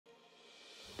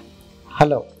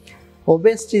Hello.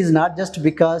 Obesity is not just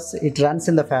because it runs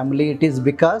in the family, it is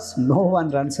because no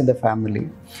one runs in the family.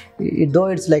 Though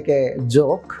it's like a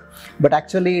joke, but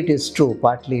actually it is true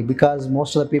partly because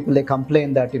most of the people they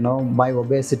complain that my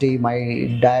obesity,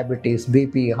 my diabetes,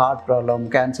 BP, heart problem,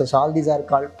 cancers, all these are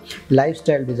called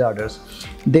lifestyle disorders.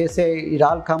 They say it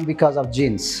all come because of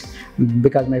genes.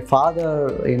 Because my father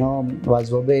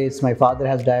was obese, my father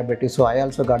has diabetes, so I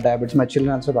also got diabetes, my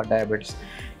children also got diabetes.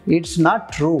 It's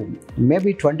not true.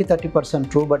 Maybe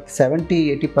 20-30% true, but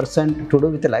 70-80% to do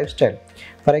with the lifestyle.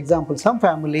 For example, some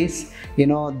families,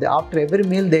 after every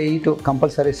meal they eat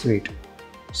compulsory sweet.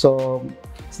 So,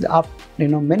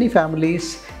 many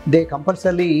families they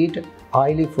compulsorily eat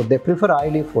oily food. They prefer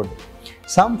oily food.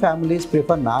 Some families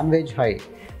prefer non-veg high.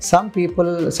 Some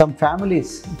people, some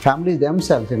families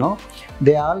themselves,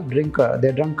 they all drinker.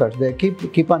 They're drunkards. They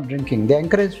keep on drinking. They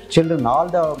encourage children, all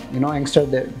the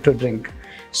youngsters to drink.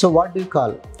 So what do you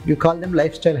call? You call them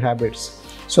lifestyle habits.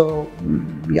 So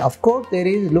of course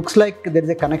looks like there is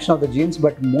a connection of the genes,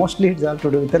 but mostly it's all to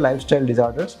do with the lifestyle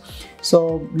disorders.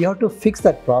 So we have to fix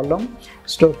that problem.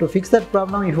 So to fix that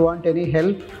problem, if you want any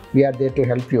help, we are there to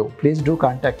help you. Please do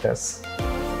contact us.